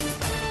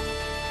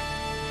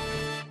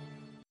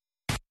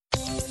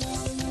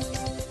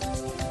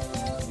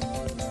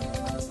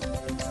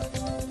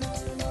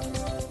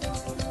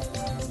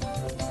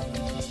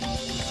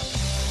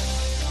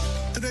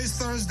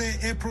Thursday,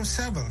 April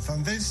 7th,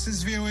 and this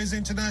is VOA's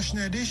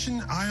International Edition.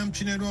 I am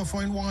Chinedu Afo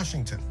in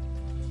Washington.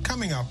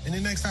 Coming up in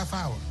the next half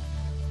hour,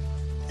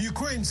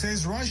 Ukraine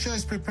says Russia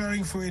is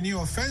preparing for a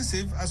new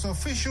offensive as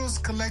officials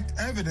collect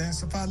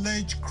evidence of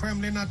alleged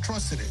Kremlin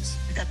atrocities.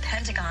 The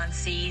Pentagon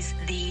sees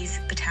these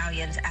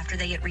battalions after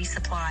they get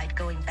resupplied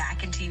going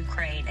back into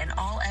Ukraine, and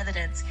all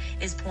evidence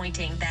is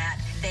pointing that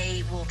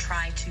they will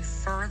try to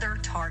further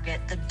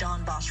target the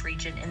Donbas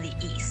region in the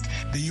east.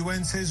 The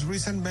UN says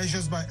recent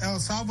measures by El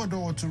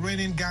Salvador to rein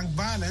in gang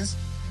violence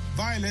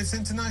violates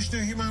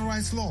international human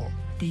rights law.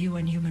 The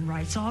UN Human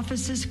Rights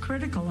Office is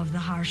critical of the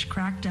harsh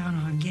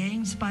crackdown on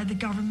gangs by the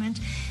government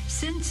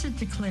since it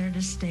declared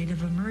a state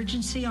of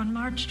emergency on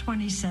March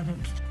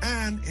 27th.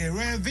 And a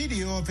rare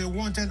video of a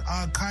wanted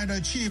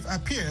Al-Qaeda chief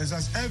appears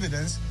as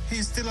evidence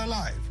he's still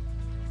alive.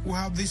 We'll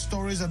have these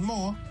stories and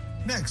more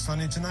next on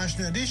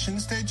International Edition.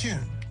 Stay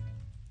tuned.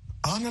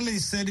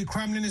 Analysts say the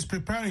Kremlin is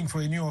preparing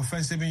for a new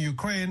offensive in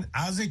Ukraine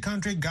as the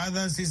country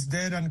gathers its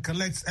dead and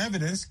collects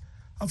evidence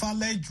of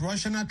alleged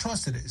Russian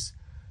atrocities.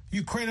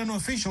 Ukrainian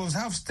officials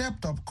have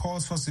stepped up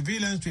calls for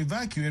civilians to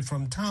evacuate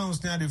from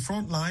towns near the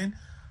front line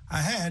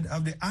ahead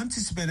of the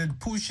anticipated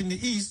push in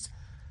the east,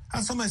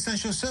 and some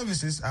essential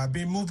services are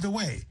being moved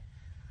away.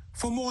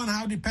 For more on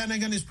how the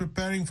Pentagon is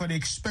preparing for the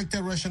expected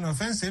Russian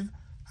offensive,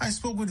 I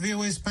spoke with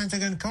VOA's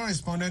Pentagon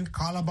correspondent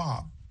Carla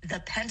Bob. The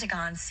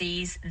Pentagon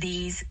sees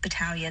these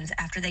battalions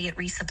after they get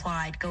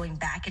resupplied going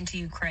back into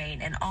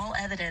Ukraine, and all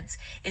evidence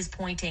is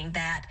pointing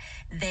that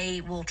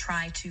they will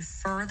try to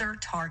further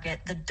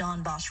target the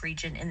Donbas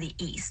region in the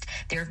east.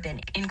 There have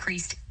been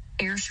increased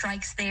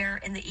airstrikes there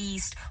in the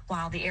east,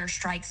 while the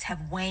airstrikes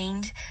have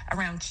waned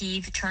around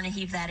Kyiv,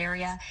 Chernihiv, that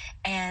area,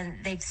 and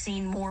they've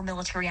seen more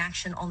military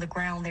action on the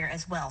ground there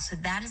as well. So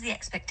that is the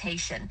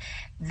expectation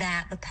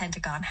that the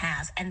Pentagon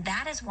has, and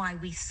that is why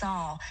we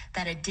saw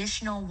that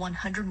additional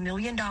 $100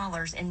 million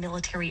in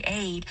military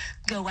aid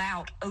go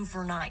out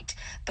overnight,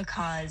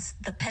 because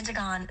the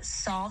Pentagon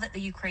saw that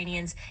the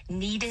Ukrainians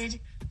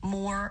needed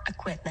more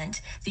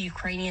equipment. The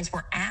Ukrainians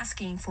were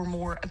asking for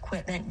more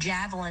equipment,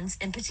 javelins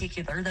in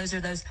particular. Those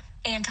are those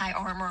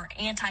anti-armor,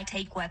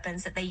 anti-tank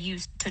weapons that they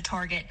use to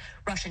target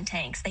Russian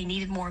tanks. They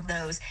needed more of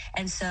those,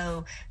 and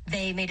so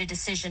they made a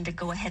decision to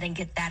go ahead and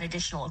get that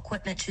additional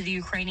equipment to the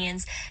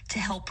Ukrainians to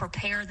help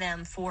prepare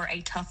them for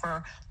a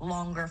tougher,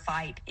 longer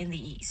fight in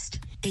the east.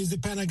 Is the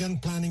Pentagon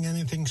planning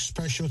anything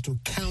special to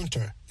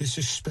counter the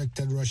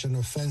suspected Russian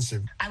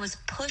offensive? I was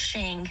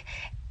pushing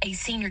a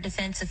senior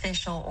defense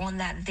official on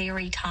that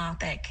very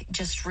topic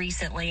just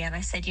recently, and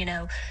I said,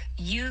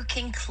 you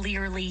can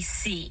clearly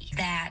see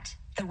that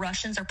the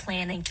Russians are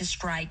planning to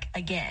strike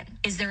again.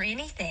 Is there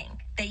anything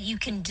that you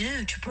can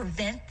do to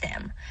prevent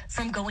them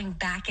from going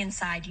back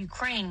inside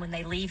Ukraine when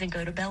they leave and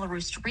go to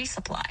Belarus to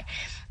resupply?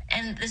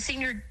 And the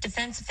senior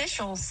defense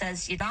official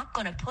says you're not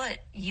going to put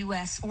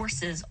U.S.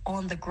 forces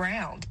on the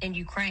ground in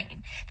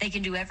Ukraine. They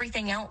can do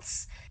everything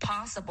else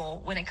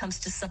possible when it comes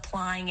to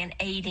supplying and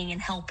aiding and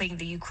helping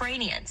the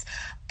Ukrainians.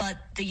 But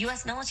the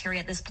U.S. military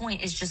at this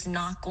point is just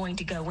not going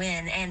to go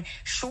in. And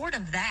short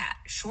of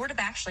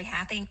actually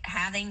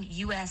having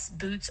U.S.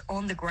 boots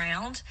on the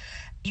ground,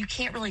 you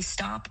can't really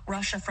stop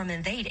Russia from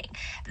invading.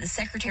 The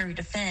Secretary of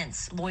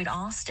Defense, Lloyd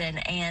Austin,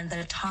 and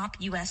the top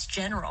U.S.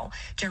 General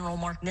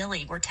Mark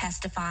Milley, were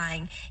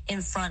testifying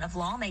in front of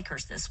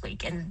lawmakers this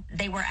week. And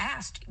they were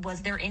asked,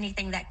 was there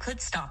anything that could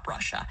stop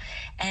Russia?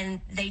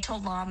 And they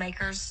told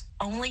lawmakers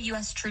only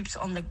U.S. troops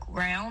on the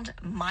ground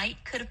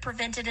could have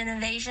prevented an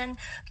invasion.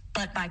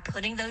 But by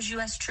putting those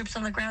U.S. troops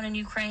on the ground in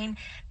Ukraine,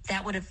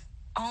 that would have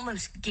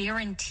almost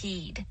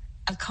guaranteed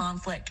a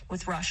conflict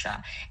with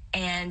Russia.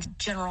 And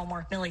General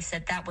Mark Milley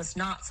said that was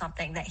not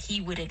something that he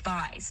would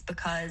advise,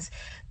 because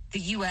the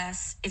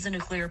U.S. is a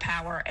nuclear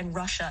power and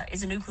Russia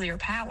is a nuclear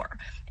power.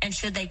 And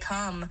should they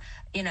come,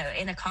 in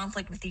a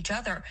conflict with each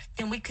other,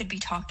 then we could be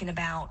talking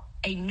about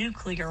a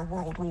nuclear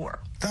world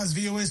war. That's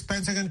VOA's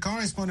Pentagon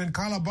correspondent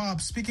Carla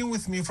Bob speaking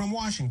with me from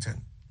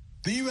Washington.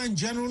 The UN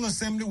General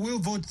Assembly will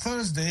vote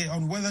Thursday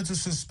on whether to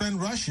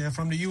suspend Russia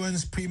from the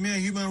UN's premier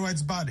human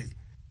rights body.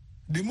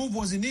 The move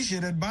was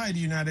initiated by the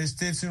United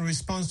States in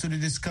response to the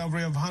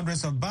discovery of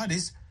hundreds of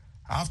bodies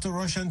after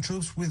Russian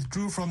troops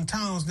withdrew from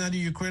towns near the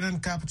Ukrainian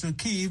capital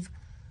Kyiv,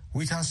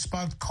 which has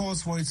sparked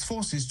calls for its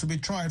forces to be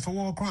tried for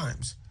war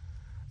crimes.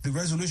 The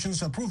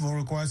resolution's approval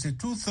requires a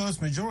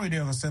two-thirds majority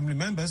of Assembly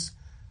members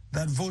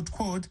that vote,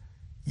 quote,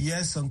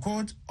 yes,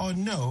 unquote, or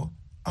no,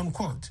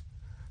 unquote.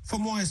 For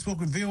more, I spoke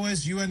with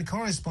VOA's UN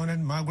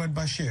correspondent Margaret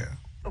Bashir.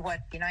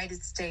 What the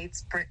United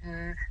States,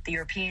 Britain, the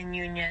European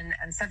Union,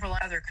 and several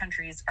other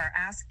countries are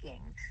asking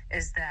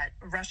is that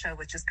Russia,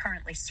 which is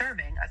currently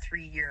serving a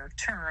 3-year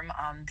term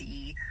on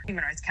the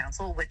Human Rights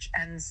Council, which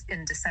ends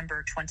in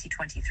December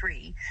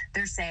 2023,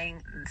 they're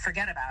saying,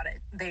 forget about it.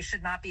 They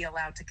should not be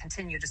allowed to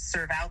continue to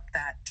serve out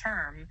that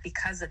term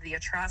because of the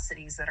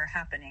atrocities that are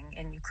happening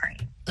in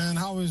Ukraine. And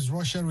how is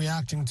Russia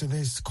reacting to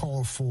this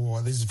call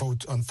for this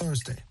vote on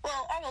Thursday?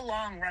 Well, all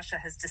along, Russia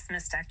has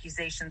dismissed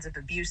accusations of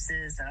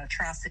abuses and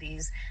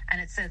atrocities,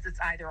 and it says it's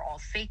either all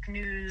fake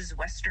news,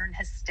 Western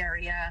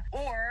hysteria,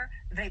 or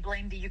they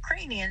blame the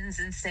Ukrainians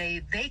and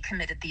say they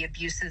committed the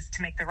abuses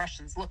to make the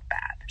Russians look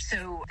bad.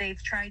 So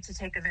they've tried to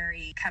take a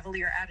very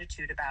cavalier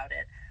attitude about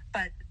it,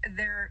 but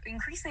they're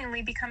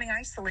increasingly becoming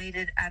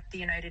isolated at the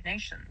United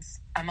Nations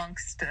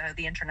amongst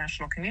the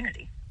international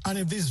community. And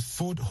if this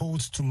vote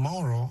holds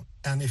tomorrow,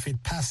 and if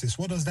it passes,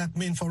 what does that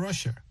mean for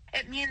Russia?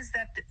 It means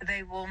that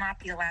they will not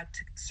be allowed to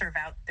serve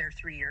out their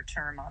 3-year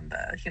term on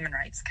the Human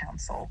Rights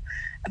Council.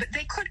 But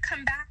they could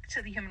come back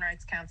to the Human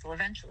Rights Council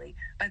eventually,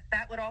 but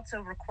that would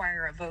also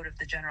require a vote of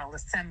the General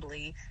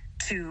Assembly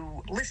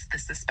to lift the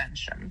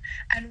suspension.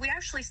 And we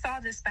actually saw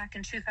this back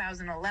in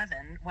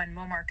 2011 when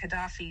Muammar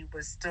Gaddafi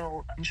was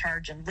still in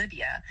charge in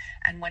Libya,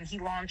 and when he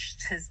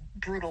launched his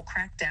brutal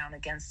crackdown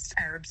against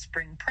Arab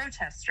Spring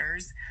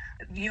protesters.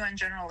 The UN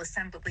General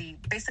Assembly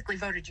basically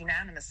voted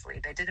unanimously.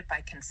 They did it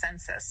by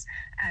consensus,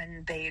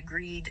 and they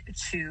agreed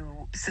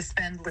to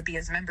suspend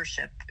Libya's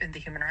membership in the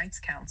Human Rights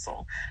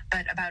Council.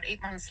 But about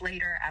 8 months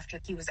later, after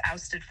he was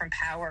ousted from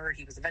power,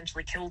 he was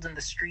eventually killed in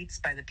the streets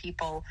by the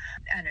people,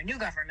 and a new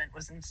government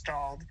was installed.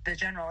 The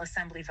General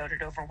Assembly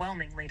voted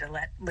overwhelmingly to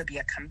let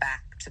Libya come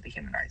back to the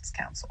Human Rights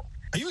Council.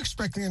 Are you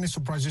expecting any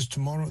surprises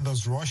tomorrow?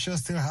 Does Russia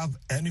still have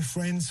any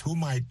friends who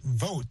might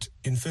vote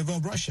in favor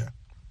of Russia?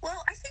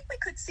 Well, I think we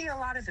could see a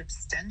lot of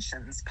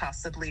abstentions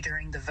possibly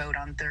during the vote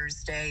on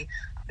Thursday.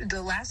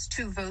 The last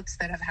 2 votes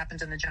that have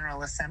happened in the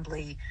General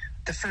Assembly,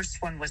 the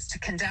first one was to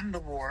condemn the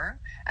war,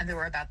 and there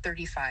were about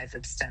 35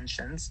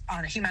 abstentions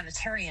on a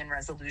humanitarian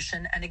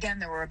resolution. And again,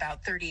 there were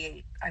about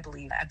 38, I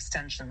believe,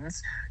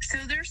 abstentions. So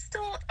there's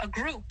still a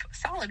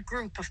solid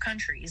group of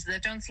countries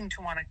that don't seem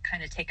to want to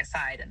kind of take a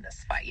side in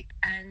this fight.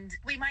 And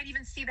we might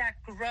even see that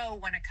grow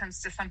when it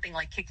comes to something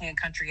like kicking a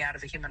country out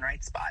of a human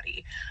rights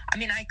body. I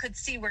mean, I could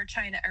see where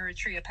China,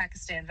 Eritrea,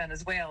 Pakistan,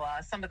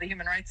 Venezuela, some of the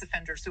human rights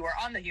offenders who are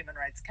on the Human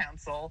Rights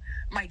Council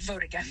might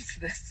vote against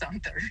this on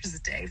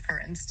Thursday, for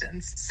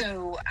instance.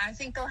 So I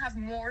think they'll have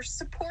more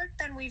support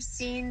than we've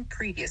seen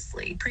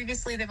previously.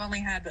 Previously, they've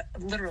only had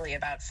literally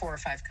about 4 or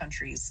 5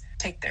 countries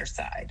take their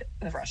side,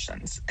 the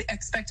Russians. I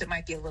expect it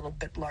might be a little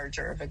bit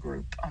larger of a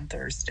group on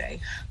Thursday,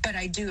 but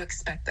I do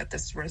expect that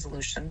this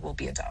resolution will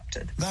be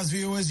adopted. That's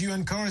VOA's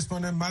UN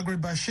correspondent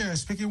Margaret Bashir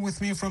speaking with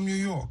me from New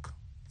York.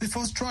 The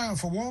first trial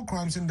for war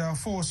crimes in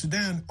Darfur,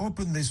 Sudan,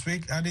 opened this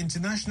week at the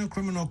International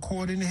Criminal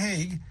Court in The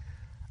Hague.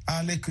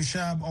 Ali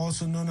Kushab,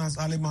 also known as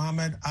Ali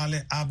Mohammed Ali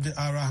Abd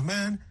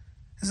al-Rahman,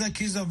 is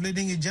accused of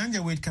leading a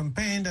Janjaweed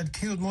campaign that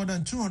killed more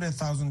than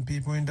 200,000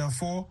 people in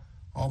Darfur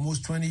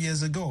almost 20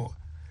 years ago.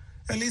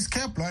 Elise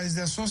Kepler is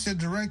the Associate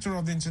Director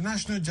of the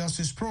International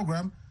Justice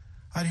Program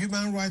at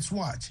Human Rights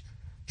Watch.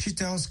 She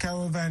tells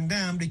Carol Van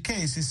Dam the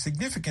case is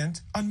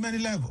significant on many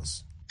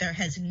levels. There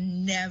has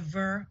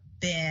never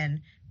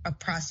been a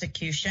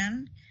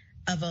prosecution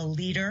of a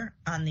leader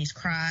on these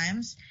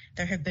crimes.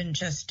 There have been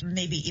just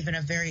maybe even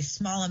a very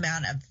small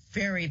amount of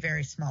very,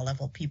 very small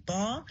level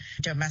people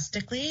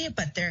domestically,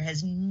 but there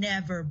has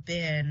never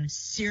been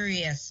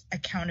serious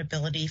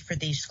accountability for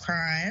these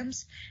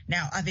crimes.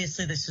 Now,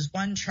 obviously, this is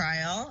one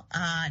trial,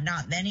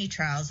 not many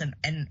trials,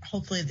 and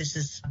hopefully this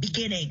is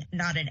beginning,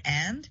 not an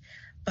end.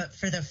 But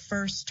for the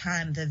first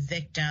time, the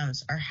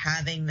victims are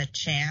having the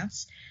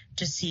chance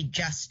to see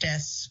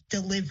justice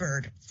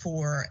delivered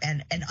for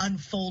and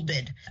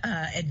unfolded,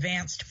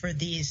 advanced for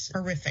these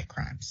horrific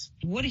crimes.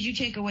 What did you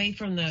take away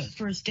from the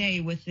first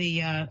day with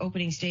the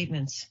opening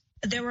statements?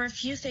 There were a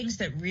few things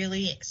that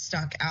really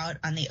stuck out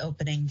on the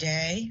opening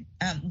day.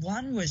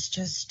 One was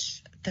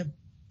just the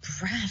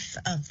breadth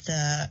of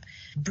the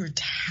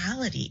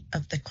brutality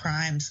of the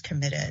crimes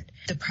committed.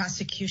 The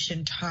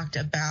prosecution talked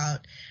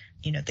about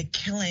the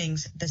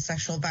killings, the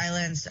sexual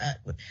violence,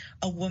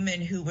 a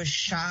woman who was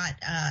shot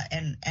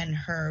and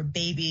her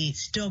baby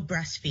still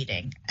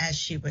breastfeeding as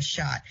she was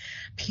shot,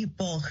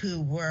 people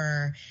who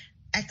were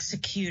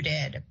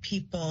executed,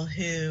 people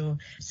who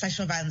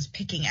sexual violence,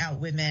 picking out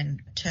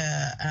women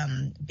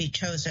to be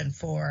chosen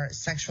for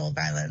sexual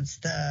violence,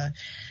 the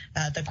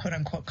quote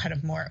unquote kind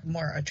of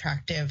more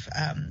attractive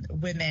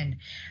women,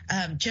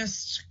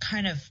 just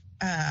kind of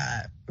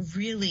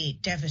really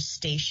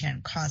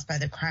devastation caused by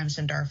the crimes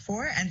in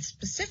Darfur, and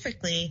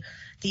specifically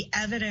the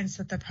evidence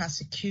that the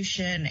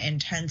prosecution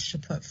intends to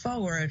put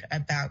forward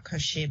about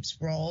Koshib's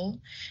role.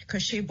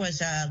 Koshib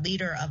was a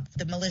leader of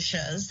the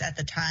militias at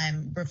the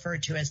time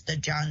referred to as the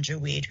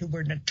Janjaweed, who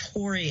were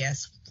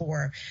notorious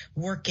for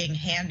working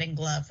hand in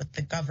glove with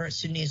the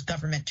Sudanese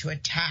government to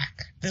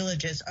attack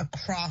villages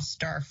across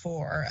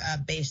Darfur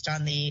based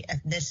on the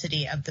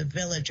ethnicity of the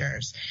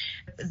villagers.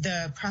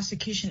 The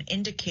prosecution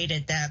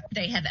indicated that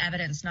they have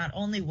evidence not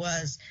only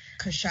was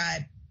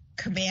Koshib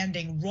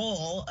commanding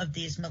role of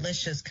these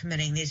militias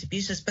committing these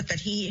abuses, but that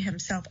he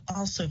himself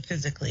also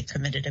physically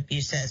committed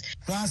abuses.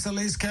 That's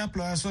Elise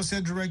Kepler,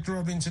 Associate Director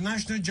of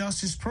International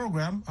Justice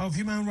Program of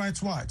Human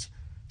Rights Watch.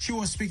 She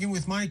was speaking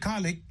with my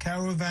colleague,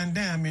 Carol Van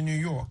Dam, in New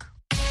York.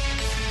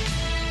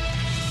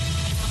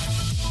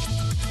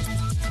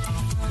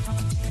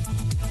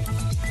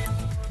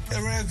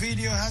 A rare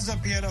video has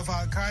appeared of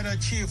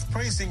Al-Qaeda chief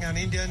praising an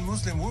Indian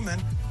Muslim woman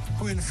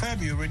who in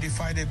February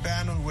defied a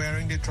ban on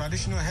wearing the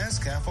traditional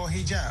headscarf or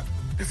hijab.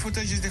 The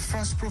footage is the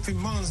first proof in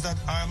months that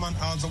Ayman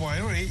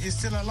al-Zawahiri is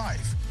still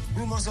alive.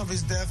 Rumors of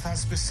his death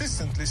has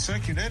persistently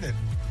circulated.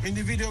 In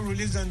the video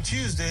released on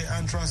Tuesday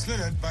and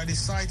translated by the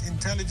site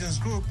intelligence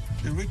group,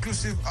 the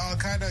reclusive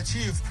Al-Qaeda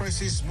chief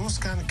praises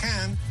Muskan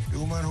Khan, the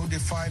woman who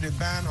defied a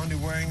ban on the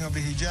wearing of the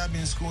hijab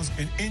in schools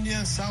in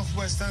India's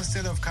southwestern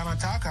state of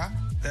Karnataka.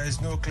 There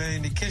is no clear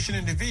indication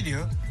in the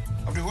video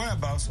of the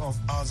whereabouts of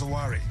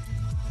al-Zawahiri.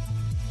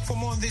 For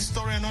more on this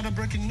story and other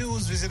breaking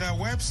news, visit our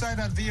website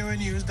at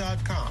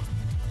voanews.com.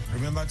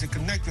 Remember to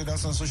connect with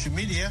us on social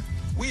media.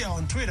 We are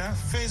on Twitter,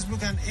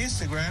 Facebook, and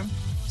Instagram.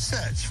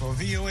 Search for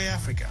VOA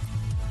Africa.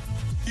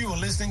 You are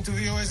listening to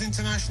VOA's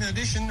International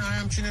Edition. I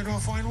am Chinedu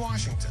Ofo in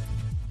Washington.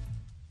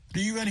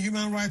 The UN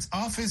Human Rights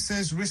Office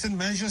says recent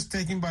measures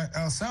taken by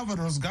El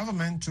Salvador's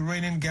government to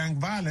rein in gang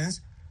violence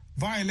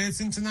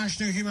violates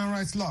international human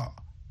rights law.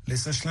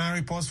 Lisa Schlein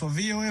reports for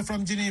VOA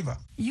from Geneva.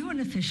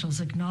 UN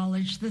officials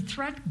acknowledge the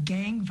threat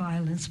gang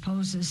violence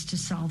poses to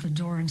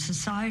Salvadoran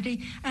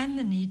society and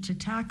the need to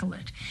tackle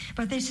it.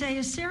 But they say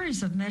a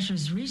series of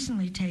measures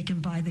recently taken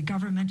by the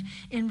government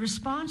in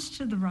response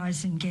to the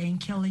rise in gang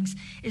killings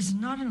is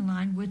not in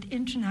line with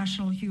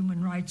international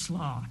human rights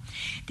law.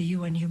 The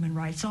UN Human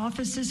Rights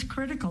Office is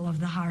critical of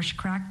the harsh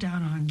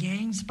crackdown on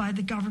gangs by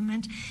the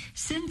government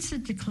since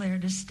it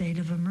declared a state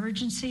of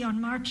emergency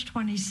on March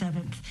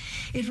 27th.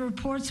 It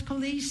reports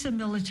police and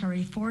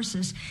military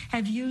forces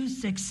have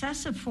used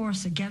excessive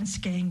force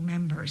against gang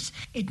members.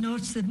 It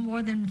notes that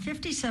more than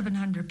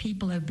 5,700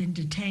 people have been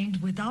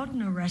detained without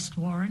an arrest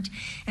warrant,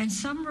 and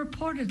some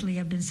reportedly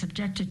have been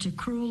subjected to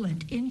cruel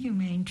and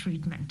inhumane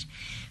treatment.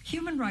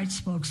 Human rights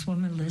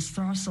spokeswoman Liz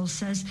Throssell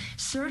says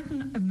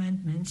certain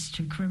amendments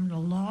to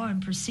criminal law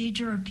and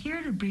procedure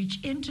appear to breach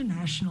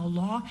international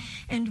law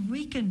and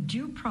weaken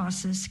due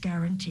process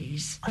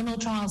guarantees. Criminal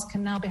trials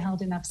can now be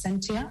held in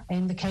absentia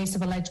in the case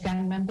of alleged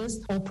gang members,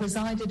 or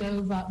presided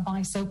over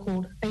by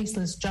so-called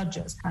faceless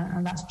judges,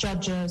 and that's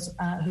judges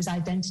whose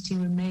identity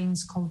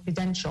remains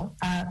confidential.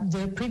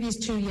 The previous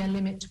 2-year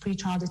limit to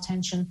pretrial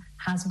detention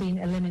has been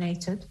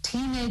eliminated.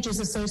 Teenagers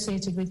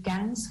associated with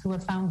gangs who are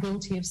found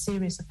guilty of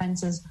serious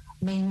offences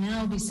may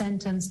now be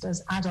sentenced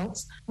as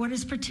adults. What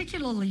is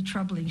particularly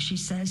troubling, she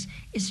says,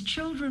 is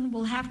children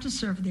will have to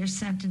serve their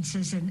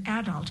sentences in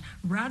adult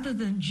rather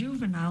than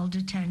juvenile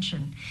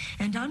detention.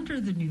 And under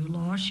the new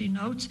law, she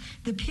notes,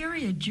 the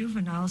period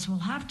juveniles will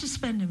have to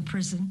spend in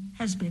prison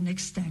has been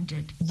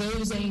extended.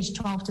 Those aged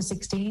 12 to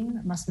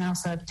 16 must now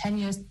serve 10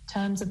 years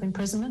terms of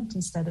imprisonment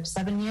instead of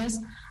 7 years,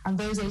 and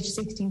those aged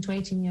 16 to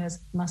 18 years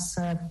must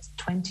serve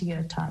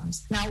 20-year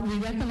terms. Now, we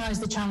recognise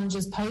the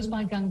challenges posed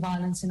by gang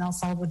violence in El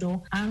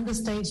Salvador and the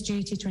state's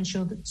duty to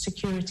ensure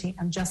security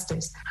and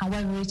justice.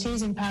 However, it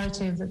is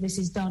imperative that this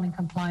is done in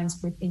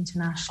compliance with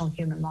international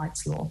human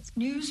rights law.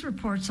 News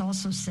reports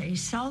also say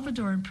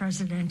Salvadoran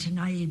President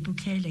Nayib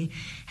Bukele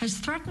has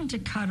threatened to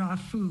cut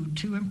off food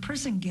to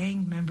imprison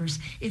gang members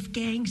if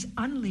gangs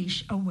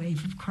unleash a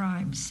wave of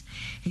crimes.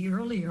 He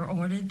earlier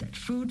ordered that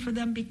food for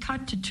them be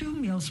cut to 2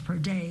 meals per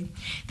day.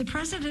 The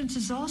president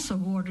has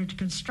also ordered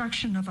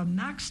construction of a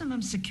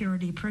maximum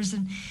security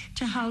prison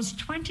to house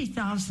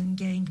 20,000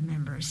 gang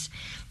members.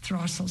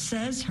 Throssell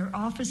says her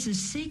office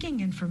is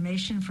seeking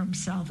information from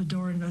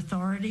Salvadoran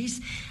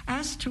authorities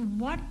as to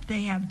what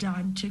they have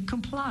done to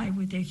comply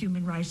with their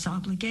human rights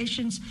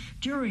obligations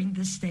during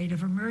the state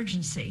of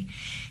emergency.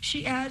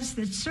 She adds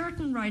that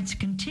certain rights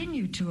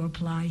continue to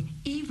apply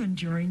even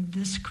during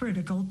this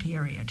critical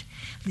period.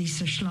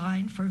 Lisa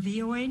Schlein for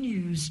VOA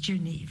News,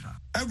 Geneva.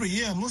 Every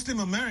year, Muslim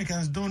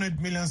Americans donate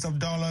millions of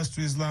dollars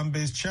to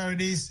Islam-based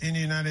charities in the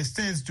United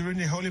States during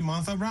the holy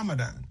month of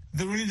Ramadan.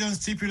 The religion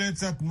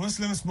stipulates that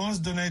Muslims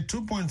must donate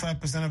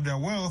 2.5% of their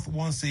wealth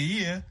once a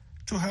year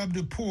to help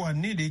the poor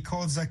and needy,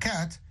 called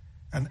zakat,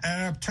 an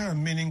Arab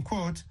term meaning,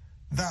 quote,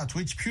 that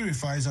which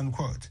purifies,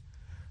 unquote.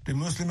 The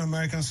Muslim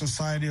American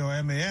Society,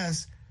 or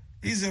MAS,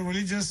 is a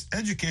religious,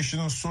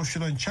 educational,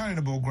 social, and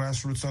charitable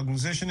grassroots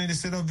organization in the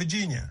state of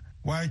Virginia.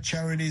 While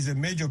charity is a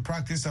major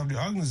practice of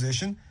the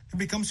organization, it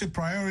becomes a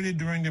priority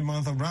during the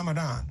month of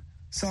Ramadan.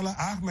 Salah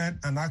Ahmed,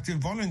 an active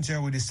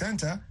volunteer with the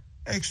center,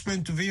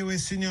 explained to VOA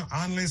senior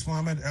analyst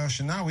Mohammed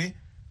El-Shinawi,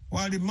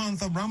 while the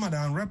month of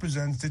Ramadan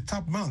represents the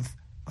top month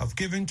of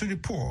giving to the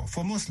poor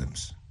for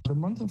Muslims. The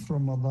month of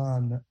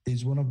Ramadan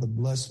is one of the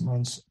blessed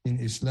months in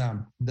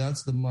Islam.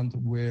 That's the month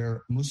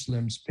where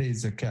Muslims pay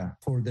zakah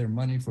for their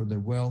money, for their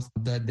wealth,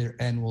 that their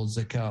annual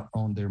zakah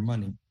on their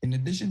money. In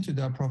addition to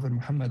that, Prophet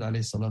Muhammad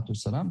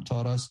ﷺ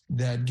taught us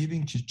that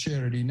giving to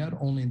charity, not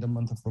only in the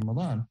month of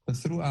Ramadan, but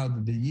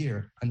throughout the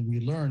year. And we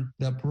learned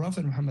that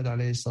Prophet Muhammad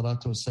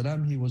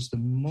ﷺ, he was the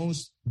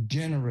most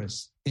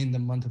generous in the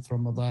month of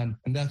Ramadan.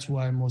 And that's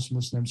why most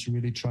Muslims are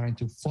really trying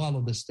to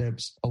follow the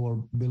steps of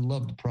our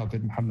beloved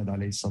Prophet Muhammad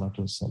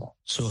ﷺ.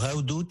 So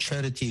how do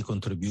charity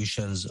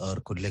contributions are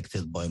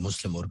collected by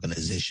Muslim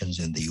organizations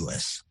in the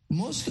U.S.?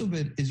 Most of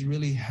it is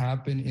really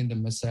happen in the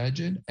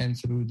masajid and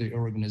through the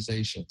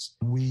organizations.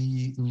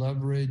 We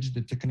leverage the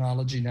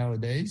technology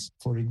nowadays.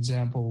 For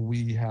example,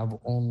 we have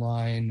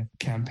online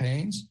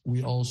campaigns.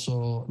 We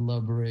also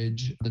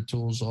leverage the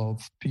tools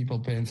of people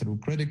paying through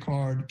credit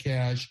card,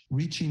 cash,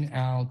 reaching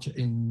out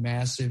in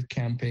massive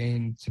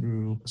campaign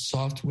through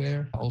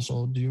software,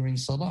 also during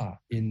Salah,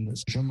 in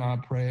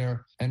Jum'ah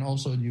prayer, and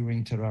also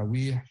during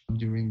Taraweeh,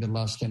 during the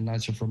last 10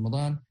 nights of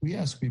Ramadan. We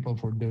ask people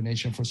for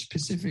donation for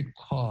specific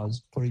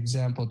cause, for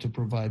example, to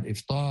provide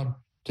iftar,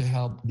 to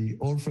help the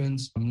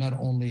orphans, not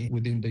only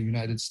within the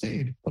United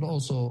States, but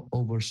also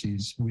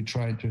overseas. We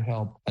try to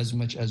help as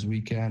much as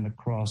we can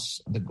across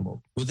the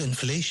globe. With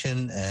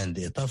inflation and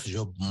a tough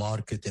job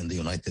market in the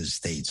United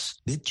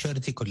States, did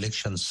charity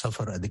collections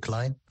suffer a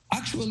decline?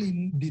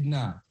 Actually did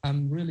not.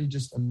 I'm really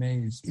just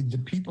amazed. The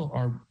people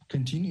are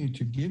continue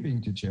to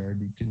giving to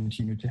charity,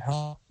 continue to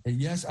help.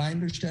 Yes, I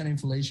understand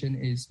inflation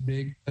is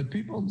big, but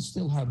people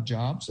still have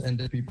jobs, and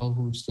the people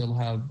who still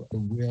have the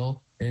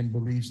will and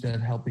believes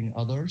that helping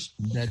others,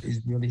 that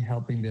is really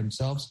helping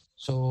themselves.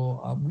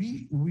 So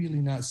we really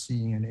not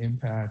seeing an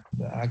impact.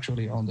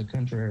 Actually, on the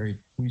contrary,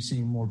 we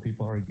see more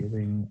people are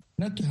giving,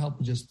 not to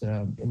help just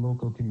the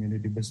local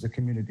community, but the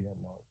community at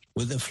large.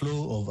 With the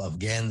flow of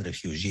Afghan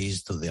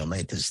refugees to the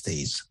United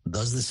States,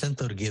 does the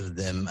center give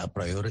them a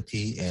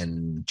priority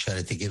in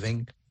charity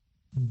giving?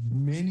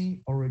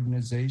 Many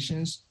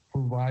organizations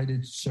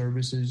provided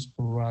services,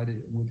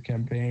 provided with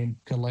campaign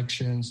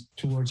collections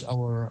towards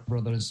our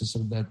brothers and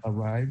sisters that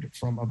arrived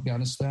from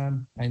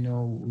Afghanistan. I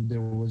know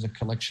there was a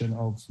collection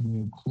of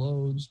new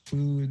clothes,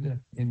 food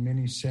in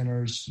many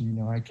centers.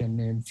 I can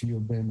name a few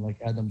of them, like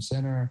Adam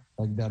Center,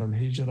 like Darul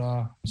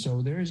Hijrah.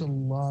 So there is a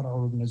lot of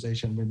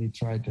organizations really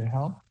try to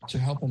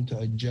help them to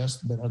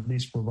adjust, but at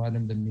least provide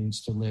them the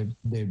means to live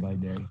day by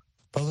day.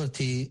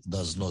 Poverty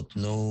does not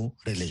know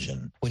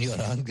religion. When you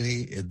are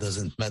hungry, it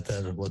doesn't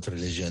matter what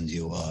religion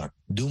you are.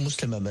 Do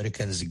Muslim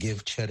Americans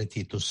give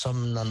charity to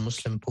some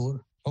non-Muslim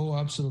poor? Oh,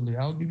 absolutely.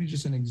 I'll give you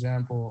just an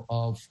example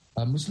of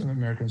a Muslim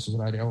American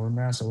Society, our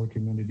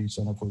community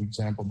center, for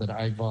example, that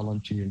I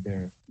volunteer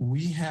there.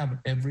 We have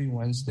every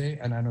Wednesday,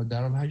 and I know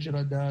Darul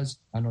Hijrah does,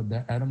 I know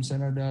that Adam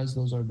Center does,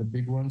 those are the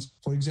big ones.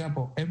 For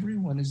example, every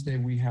Wednesday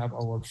we have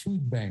our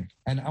food bank,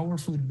 and our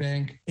food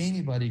bank,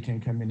 anybody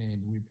can come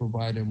in. We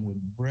provide them with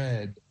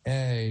bread,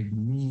 egg,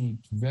 meat,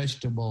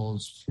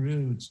 vegetables,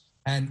 fruits,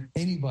 and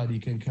anybody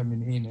can come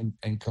in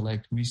and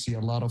collect. We see a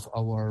lot of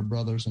our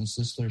brothers and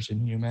sisters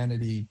in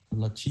humanity,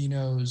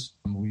 Latinos,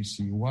 we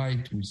see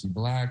white, we see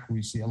black,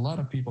 we see a lot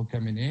of people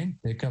coming in.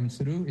 They come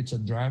through, it's a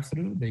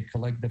drive-through, they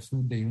collect the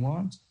food they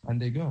want,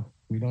 and they go.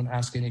 We don't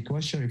ask any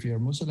question if you're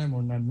Muslim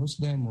or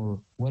non-Muslim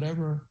or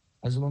whatever,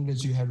 as long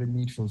as you have a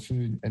need for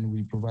food, and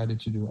we provide it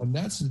to you. And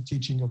that's the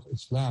teaching of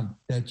Islam,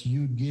 that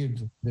you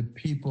give the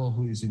people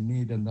who is in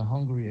need and the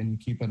hungry, and you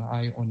keep an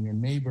eye on your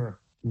neighbor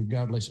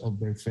regardless of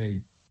their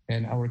faith.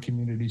 And our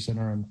community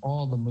center and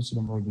all the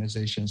Muslim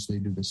organizations, they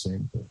do the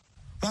same thing.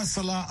 That's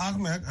Salah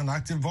Ahmed, an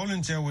active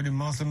volunteer with the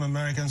Muslim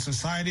American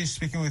Society,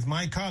 speaking with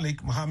my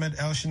colleague, Mohammed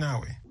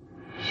El-Shinawi.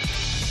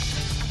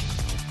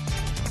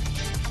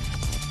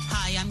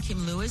 Hi, I'm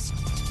Kim Lewis.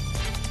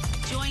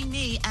 Join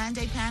me and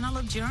a panel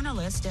of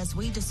journalists as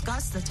we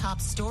discuss the top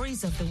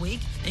stories of the week,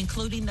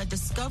 including the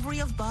discovery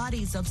of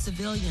bodies of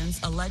civilians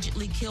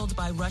allegedly killed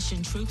by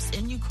Russian troops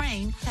in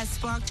Ukraine has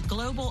sparked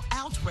global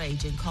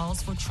outrage and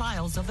calls for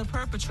trials of the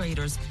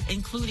perpetrators,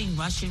 including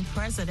Russian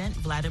President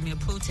Vladimir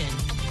Putin.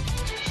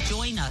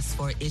 Join us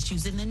for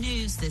Issues in the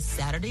News this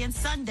Saturday and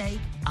Sunday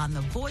on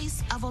The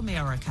Voice of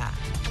America.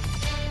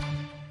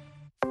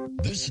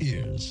 This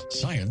is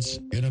Science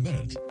in a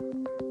Minute.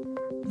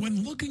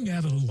 When looking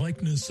at a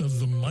likeness of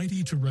the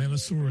mighty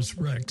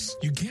Tyrannosaurus Rex,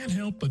 you can't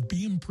help but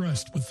be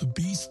impressed with the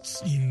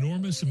beast's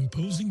enormous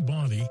imposing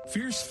body,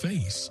 fierce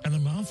face, and a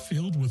mouth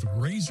filled with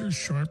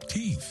razor-sharp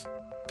teeth.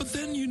 But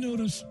then you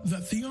notice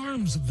that the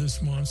arms of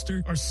this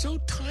monster are so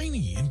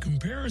tiny in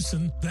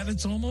comparison that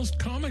it's almost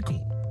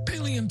comical.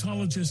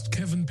 Paleontologist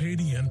Kevin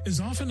Padian is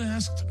often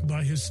asked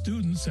by his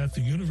students at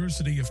the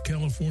University of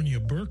California,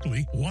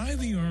 Berkeley, why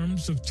the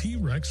arms of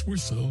T-Rex were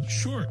so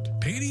short.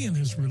 Padian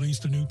has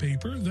released a new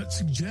paper that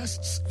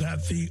suggests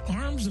that the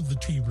arms of the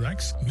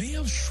T-Rex may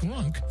have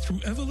shrunk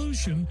through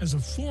evolution as a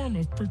form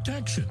of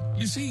protection.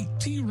 You see,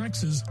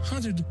 T-Rexes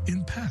hunted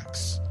in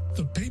packs.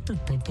 The paper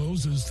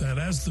proposes that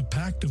as the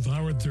pack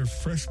devoured their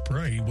fresh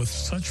prey with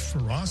such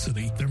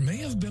ferocity, there may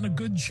have been a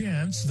good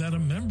chance that a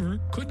member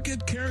could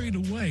get carried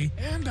away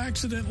and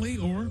accidentally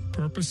or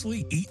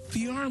purposely eat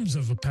the arms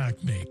of a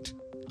pack mate.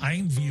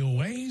 I'm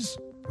VOA's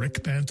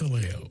Rick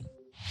Pantaleo.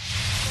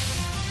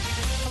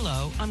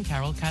 Hello, I'm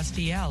Carol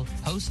Castiel,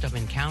 host of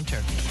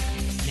Encounter.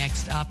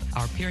 Next up,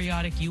 our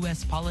periodic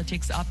U.S.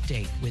 politics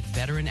update with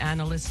veteran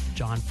analysts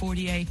John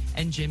Fortier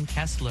and Jim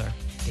Kessler.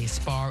 They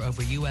spar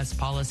over U.S.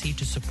 policy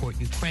to support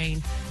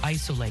Ukraine,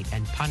 isolate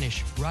and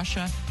punish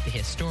Russia, the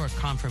historic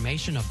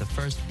confirmation of the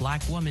first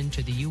black woman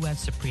to the U.S.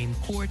 Supreme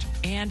Court,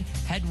 and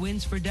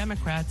headwinds for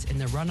Democrats in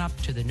the run-up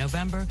to the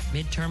November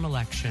midterm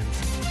elections.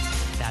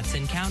 That's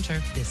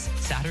Encounter this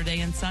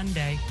Saturday and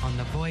Sunday on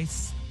The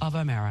Voice of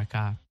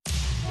America.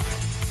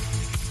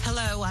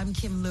 Hello, I'm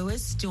Kim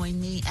Lewis. Join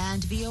me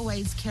and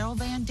VOA's Carol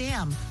Van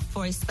Dam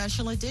for a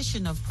special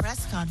edition of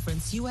Press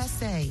Conference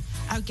USA.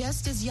 Our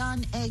guest is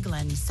Jan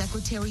Egeland,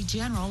 Secretary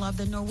General of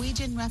the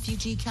Norwegian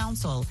Refugee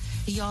Council.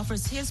 He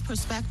offers his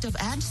perspective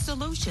and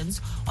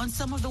solutions on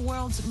some of the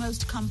world's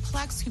most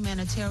complex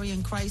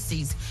humanitarian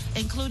crises,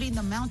 including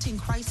the mounting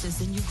crisis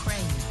in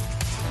Ukraine.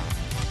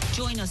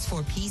 Join us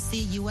for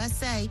PC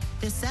USA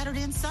this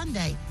Saturday and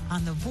Sunday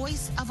on The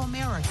Voice of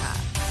America.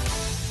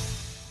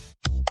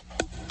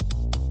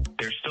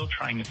 They're still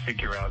trying to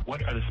figure out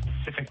what are the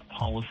specific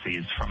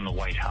policies from the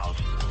White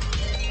House.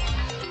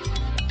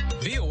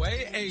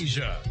 VOA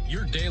Asia,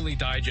 your daily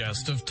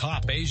digest of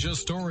top Asia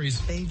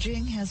stories.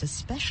 Beijing has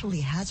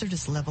especially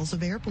hazardous levels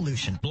of air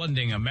pollution.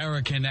 Blending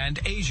American and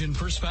Asian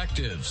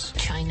perspectives.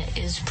 China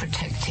is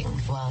protecting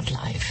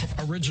wildlife.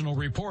 Original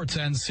reports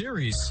and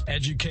series.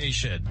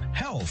 Education,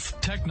 health,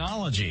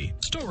 technology.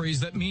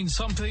 Stories that mean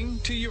something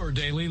to your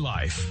daily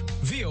life.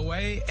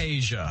 VOA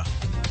Asia.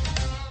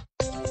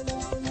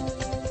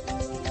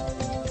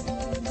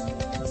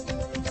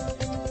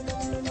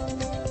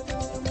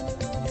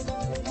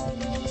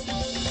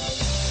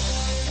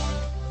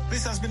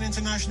 This has been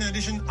International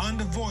Edition on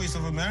The Voice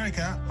of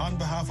America. On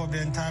behalf of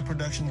the entire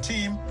production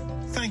team,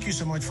 thank you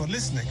so much for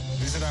listening.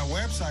 Visit our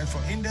website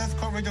for in-depth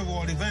coverage of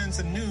world events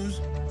and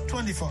news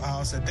 24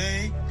 hours a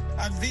day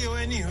at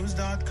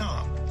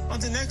voanews.com.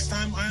 Until next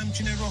time, I am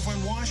Chined Ruffo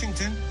in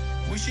Washington,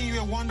 wishing you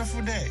a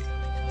wonderful day.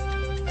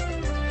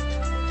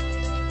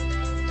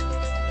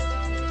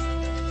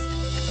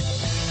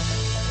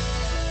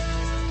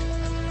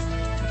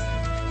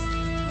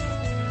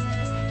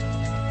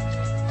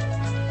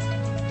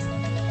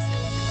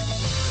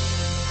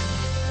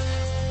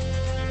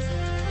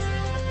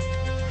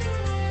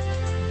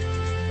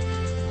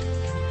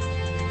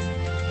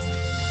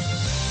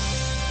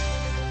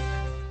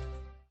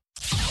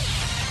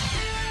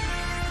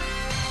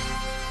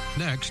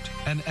 Next,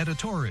 an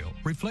editorial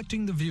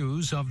reflecting the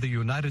views of the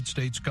United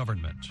States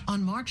government.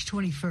 On March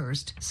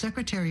 21st,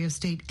 Secretary of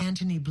State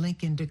Antony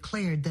Blinken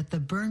declared that the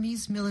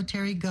Burmese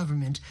military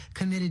government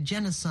committed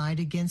genocide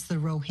against the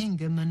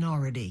Rohingya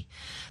minority.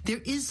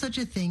 There is such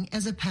a thing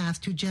as a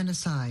path to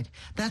genocide.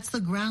 That's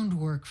the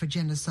groundwork for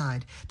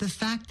genocide, the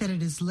fact that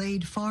it is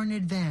laid far in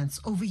advance,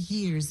 over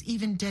years,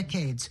 even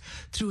decades,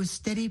 through a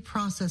steady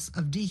process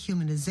of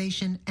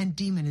dehumanization and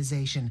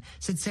demonization,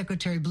 said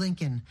Secretary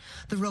Blinken.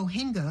 The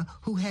Rohingya,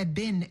 who had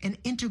been an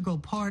integral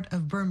part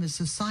of Burma's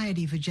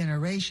society for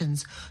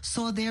generations,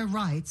 saw their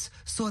rights,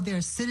 saw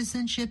their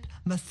citizenship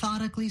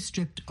methodically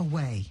stripped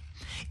away.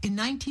 In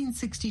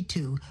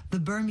 1962, the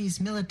Burmese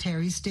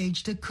military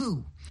staged a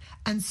coup,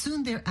 and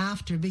soon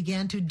thereafter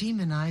began to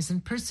demonize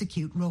and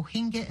persecute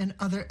Rohingya and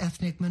other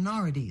ethnic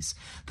minorities.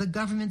 The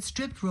government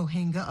stripped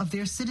Rohingya of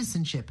their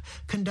citizenship,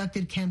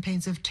 conducted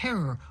campaigns of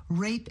terror,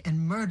 rape,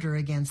 and murder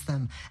against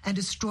them, and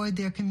destroyed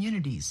their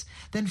communities,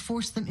 then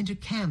forced them into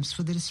camps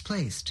for the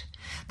displaced.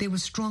 There were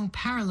strong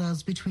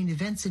parallels between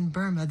events in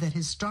Burma that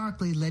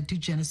historically led to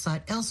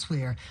genocide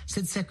elsewhere,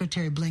 said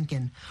Secretary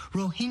Blinken.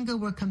 Rohingya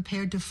were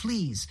compared to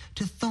fleas,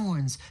 to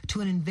thorns,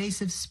 to an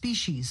invasive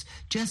species,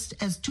 just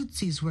as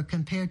Tutsis were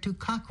compared to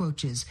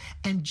cockroaches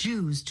and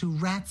Jews to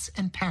rats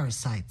and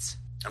parasites.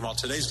 And while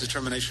today's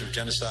determination of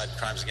genocide and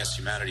crimes against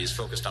humanity is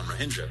focused on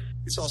Rohingya,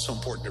 it's also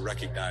important to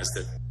recognize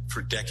that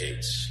for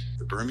decades,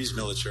 the Burmese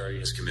military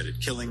has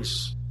committed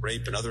killings,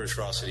 rape, and other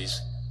atrocities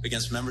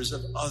against members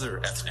of other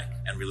ethnic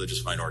and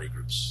religious minority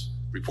groups.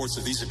 Reports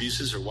of these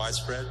abuses are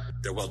widespread,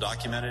 they're well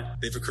documented,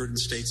 they've occurred in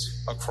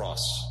states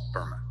across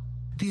Burma.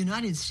 The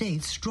United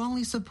States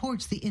strongly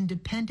supports the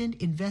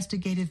independent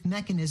investigative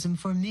mechanism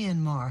for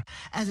Myanmar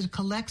as it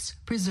collects,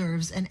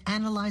 preserves, and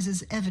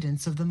analyzes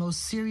evidence of the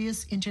most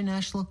serious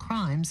international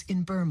crimes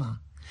in Burma.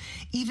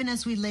 Even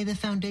as we lay the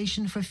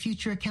foundation for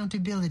future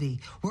accountability,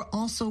 we're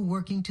also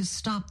working to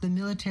stop the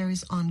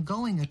military's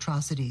ongoing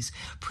atrocities,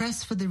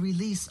 press for the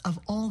release of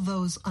all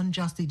those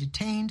unjustly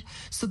detained,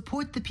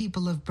 support the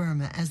people of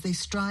Burma as they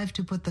strive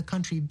to put the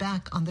country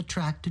back on the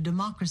track to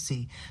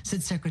democracy,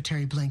 said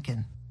Secretary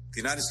Blinken. The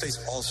United States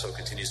also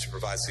continues to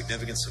provide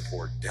significant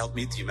support to help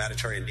meet the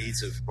humanitarian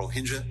needs of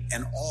Rohingya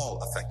and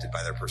all affected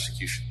by their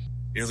persecution.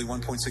 Nearly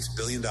 $1.6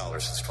 billion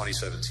since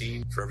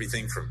 2017 for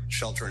everything from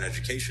shelter and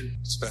education,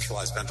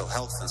 specialized mental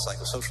health and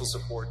psychosocial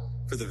support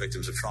for the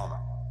victims of trauma.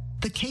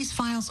 The case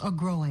files are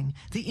growing.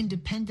 The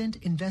independent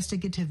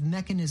investigative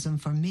mechanism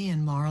for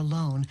Myanmar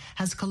alone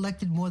has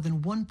collected more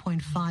than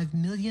 1.5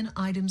 million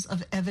items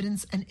of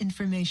evidence and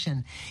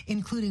information,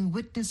 including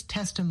witness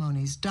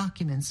testimonies,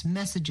 documents,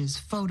 messages,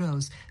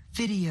 photos,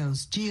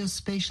 videos,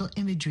 geospatial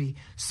imagery,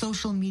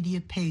 social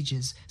media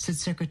pages, said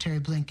Secretary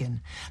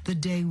Blinken. The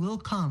day will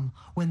come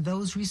when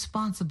those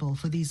responsible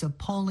for these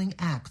appalling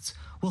acts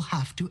will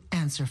have to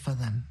answer for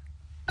them.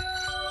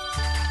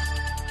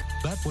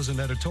 That was an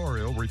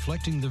editorial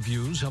reflecting the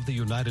views of the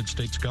United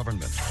States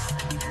government.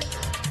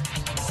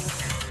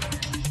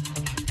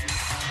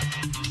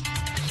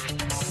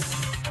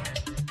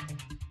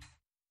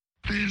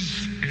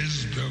 This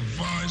is the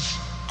voice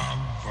of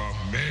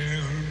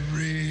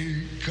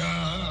America.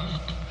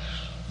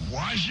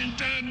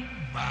 Washington,